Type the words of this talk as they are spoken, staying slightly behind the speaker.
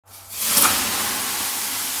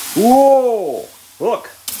Whoa!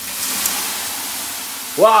 Look!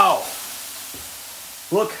 Wow!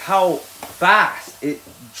 Look how fast it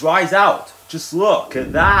dries out. Just look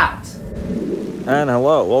at that. And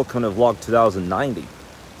hello, welcome to vlog 2090.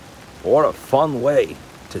 What a fun way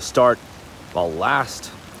to start the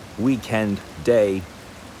last weekend day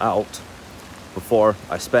out before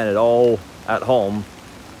I spend it all at home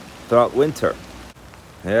throughout winter.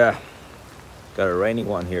 Yeah, got a rainy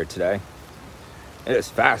one here today. It is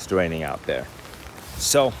fast raining out there.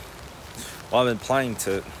 So what I've been planning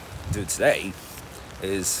to do today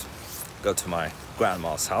is go to my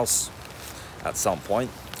grandma's house at some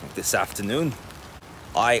point this afternoon.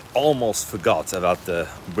 I almost forgot about the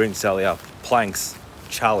Bring Sally Up planks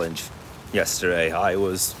challenge yesterday. I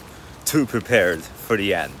was too prepared for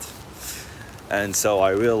the end. And so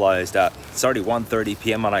I realized that it's already 1:30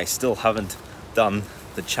 p.m. and I still haven't done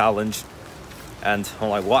the challenge. And I'm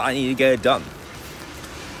like, well, I need to get it done.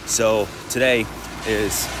 So today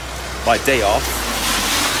is my day off,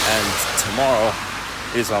 and tomorrow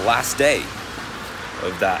is my last day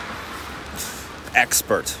of that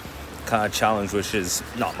expert kind of challenge, which is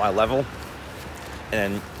not my level.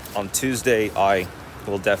 And then on Tuesday I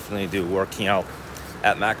will definitely do working out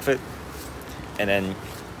at McFit, and then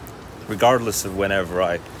regardless of whenever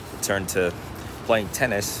I return to playing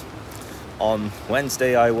tennis, on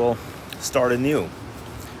Wednesday I will start a new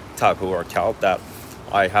type of workout that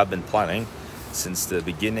I have been planning since the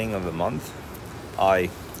beginning of the month. I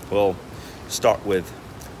will start with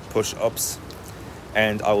push-ups,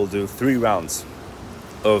 and I will do 3 rounds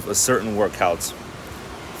of a certain workout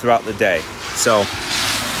throughout the day. So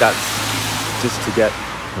that's just to get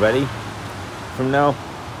ready from now.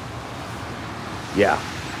 Yeah,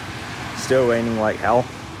 still raining like hell,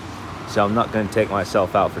 so I'm not going to take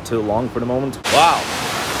myself out for too long for the moment. Wow,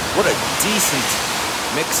 what a decent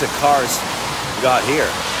mix of cars we got here.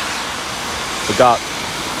 We got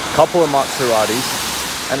a couple of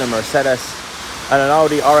Maseratis and a Mercedes and an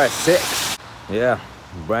Audi RS6. Yeah,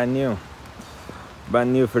 brand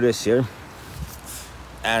new for this year.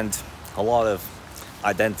 And a lot of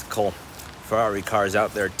identical Ferrari cars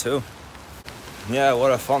out there too. Yeah,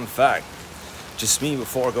 what a fun fact. Just me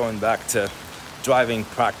before going back to driving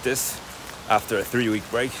practice after a 3-week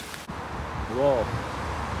break. Whoa,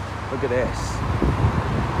 look at this.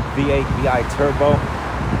 V8 VI turbo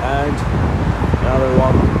and another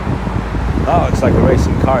one. Oh, looks like a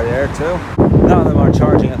racing car there too. None of them are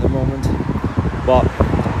charging at the moment, but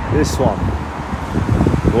this one,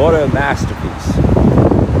 what a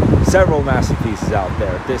masterpiece. Several masterpieces out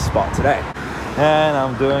there at this spot today. And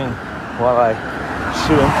I'm doing what I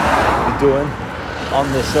shouldn't be doing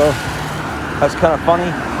on this, so that's kind of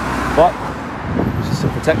funny, but just to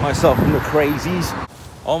protect myself from the crazies.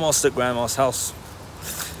 Almost at grandma's house.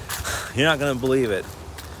 You're not gonna believe it,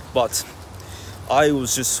 but I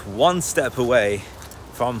was just one step away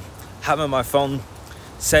from having my phone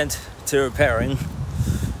sent to repairing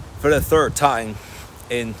for the 3rd time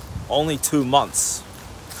in only 2 months.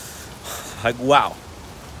 Like, wow.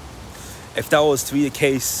 If that was to be the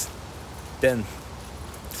case, then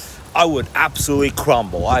I would absolutely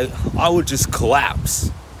crumble. I would just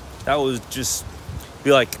collapse. That would just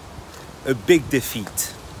be like a big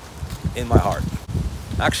defeat in my heart.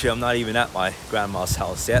 Actually, I'm not even at my grandma's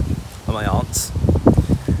house yet, at my aunt's.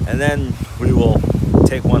 And then we will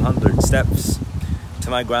take 100 steps to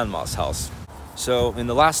my grandma's house. So in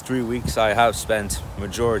the last 3 weeks, I have spent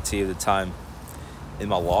majority of the time in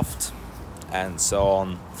my loft. And so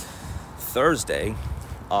on Thursday,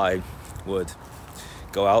 I would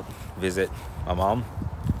go out, visit my mom,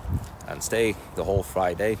 and stay the whole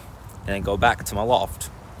Friday, and then go back to my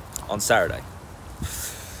loft on Saturday.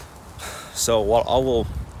 So what I will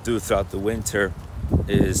do throughout the winter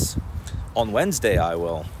is on Wednesday I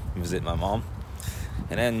will visit my mom,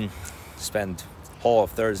 and then spend whole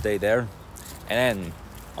of Thursday there, and then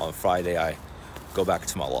on Friday I go back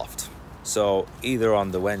to my loft. So either on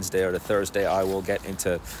the Wednesday or the Thursday I will get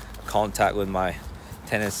into contact with my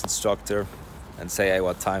tennis instructor and say, hey,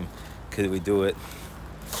 what time could we do it?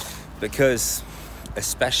 Because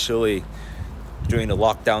especially during the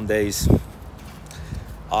lockdown days,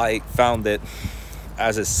 I found it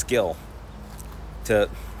as a skill to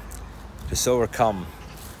just overcome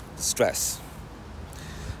the stress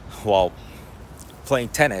while playing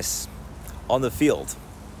tennis on the field,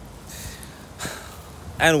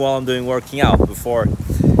 and while I'm doing working out before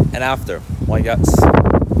and after. Like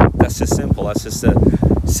that's just simple. That's just a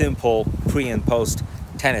simple pre and post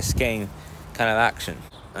tennis game kind of action.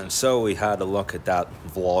 And so we had a look at that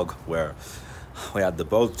vlog where we had the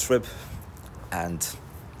boat trip, and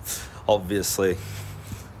obviously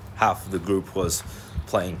half of the group was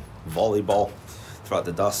playing volleyball throughout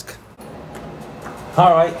the dusk.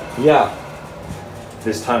 All right, yeah.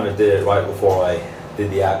 This time I did it right before I did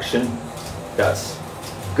the action. That's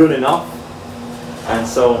good enough. And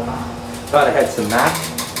so, gotta head to Mac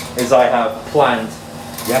as I have planned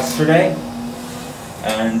yesterday.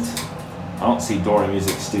 And I don't see Dory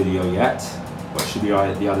Music Studio yet, but should be right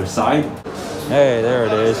at the other side. Hey, there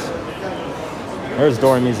it is. There's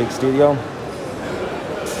Dory Music Studio.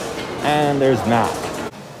 And there's Mac.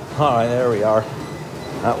 All right, there we are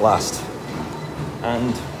at last.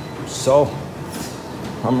 And so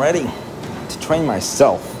I'm ready to train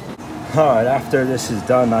myself. All right, after this is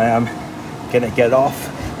done, I am gonna get off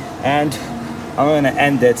and I'm gonna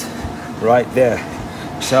end it right there.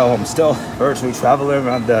 So I'm still virtually traveling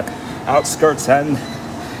around the outskirts and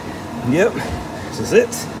yep, this is it.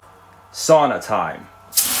 Sauna time.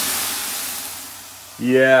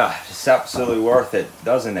 Yeah, it's absolutely worth it,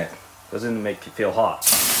 doesn't it? Doesn't it make you feel hot?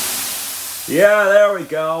 Yeah, there we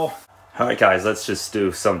go. All right, guys, let's just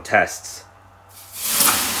do some tests.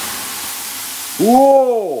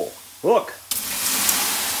 Whoa, look.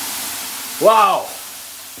 Wow.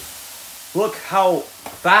 Look how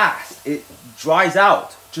fast it dries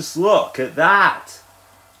out. Just look at that.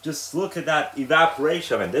 Just look at that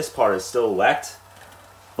evaporation. I mean, this part is still wet,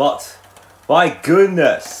 but my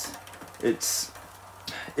goodness, it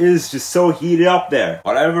is just so heated up there.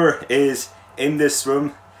 Whatever is in this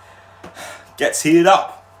room gets heated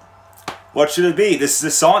up. What should it be? This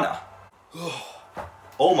is a sauna.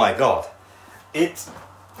 Oh my God. It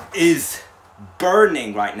is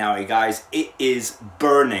burning right now, you guys. It is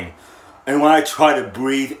burning. And when I try to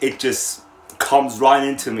breathe, it just comes right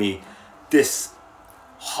into me. This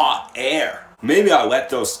hot air. Maybe I wet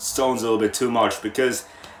those stones a little bit too much because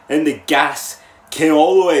then the gas came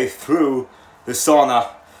all the way through the sauna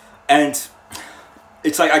and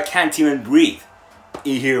it's like I can't even breathe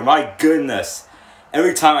in here. My goodness.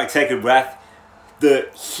 Every time I take a breath, the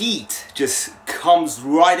heat just comes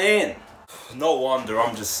right in. No wonder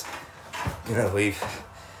I'm just gonna leave.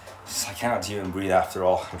 I cannot even breathe after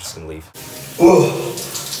all. I'm just gonna leave. Ooh.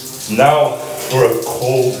 Now for a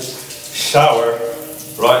cold shower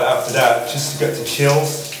right after that, just to get the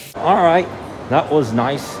chills. All right, that was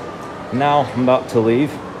nice. Now I'm about to leave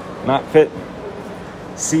MacFit.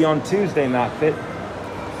 See you on Tuesday, MacFit.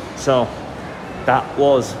 So that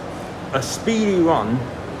was a speedy run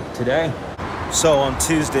today. So on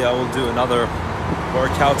Tuesday I will do another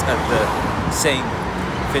workout at the same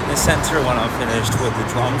fitness center when I'm finished with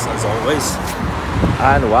the drums, as always.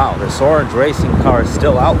 And wow, this orange racing car is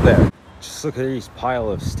still out there. Just look at these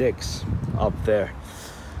pile of sticks up there.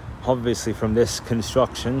 Obviously from this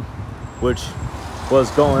construction, which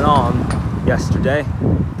was going on yesterday,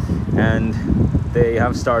 and they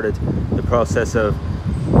have started the process of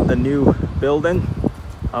a new building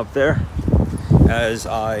up there, as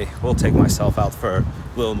I will take myself out for a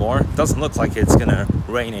little more. Doesn't look like it's gonna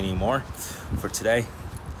rain anymore for today.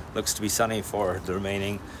 Looks to be sunny for the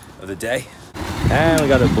remaining of the day. And we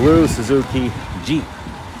got a blue Suzuki Jeep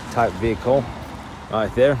type vehicle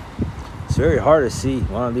right there. It's very hard to see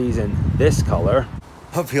one of these in this color.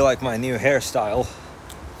 Hope you like my new hairstyle,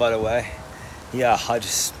 by the way. Yeah, I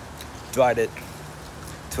just dried it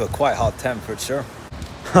to a quite hot temperature.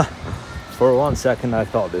 For 1 second I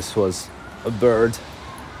thought this was a bird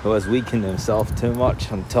who has weakened himself too much,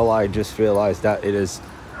 until I just realized that it is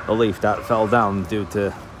a leaf that fell down due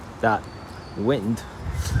to that wind.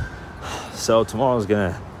 So tomorrow's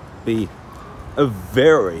gonna be a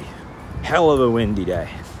very hell of a windy day.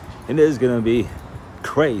 It is gonna be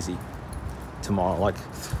crazy tomorrow. Like,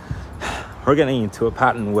 we're getting into a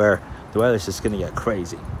pattern where the weather's just gonna get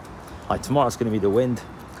crazy. Like, tomorrow's gonna be the wind,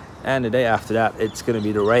 and the day after that it's gonna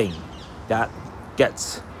be the rain. That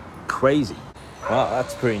gets crazy. Well,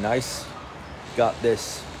 that's pretty nice. Got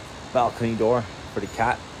this balcony door for the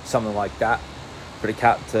cat, something like that, for the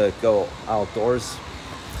cat to go outdoors.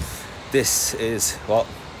 This is what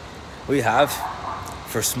we have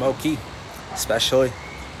for Smokey, especially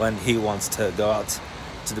when he wants to go out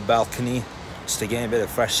to the balcony just to gain a bit of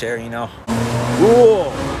fresh air, you know. Whoa!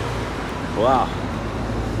 Wow.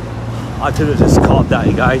 I could have just caught that,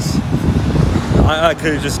 you guys. I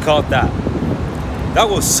could have just caught that. That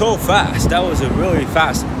was so fast. That was a really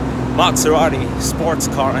fast Maserati sports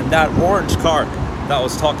car. And that orange car that I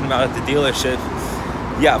was talking about at the dealership,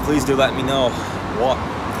 yeah, please do let me know what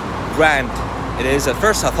brand it is. At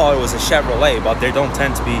first I thought it was a Chevrolet, but there don't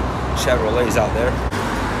tend to be Chevrolets out there.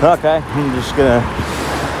 Okay, I'm just gonna,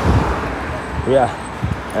 yeah,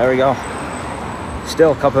 there we go.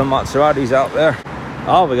 Still a couple of Maseratis out there.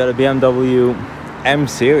 Oh, we got a BMW M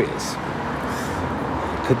Series.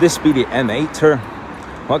 Could this be the M8 or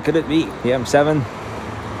what could it be? The M7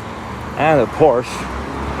 and a Porsche,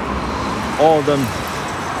 all of them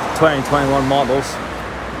 2021 models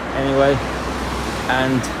anyway.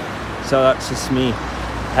 And so that's just me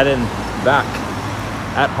heading back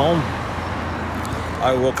at home.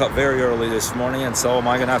 I woke up very early this morning, and so am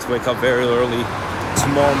I gonna have to wake up very early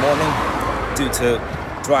tomorrow morning due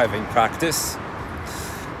to driving practice.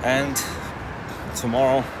 And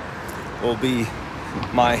tomorrow will be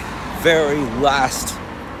my very last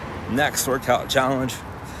next workout challenge.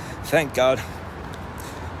 Thank God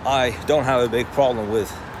I don't have a big problem with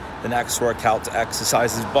the next workout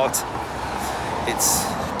exercises, but it's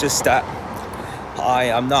just that I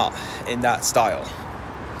am not in that style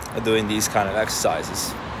of doing these kind of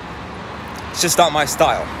exercises. It's just not my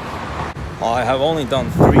style. I have only done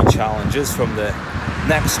 3 challenges from the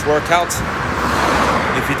next workout.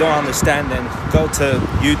 If you don't understand, then go to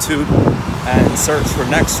YouTube and search for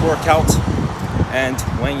next workout, and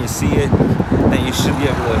when you see it, then you should be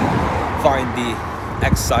able to find the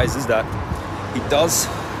exercises that he does,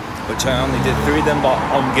 which I only did 3 of them, but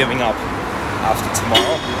I'm giving up after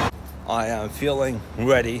tomorrow. I am feeling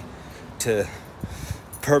ready to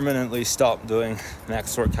permanently stop doing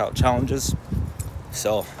next workout challenges.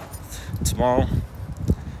 So tomorrow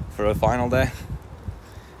for a final day,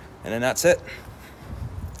 and then that's it.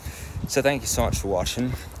 So thank you so much for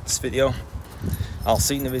watching this video. I'll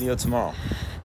see you in the video tomorrow.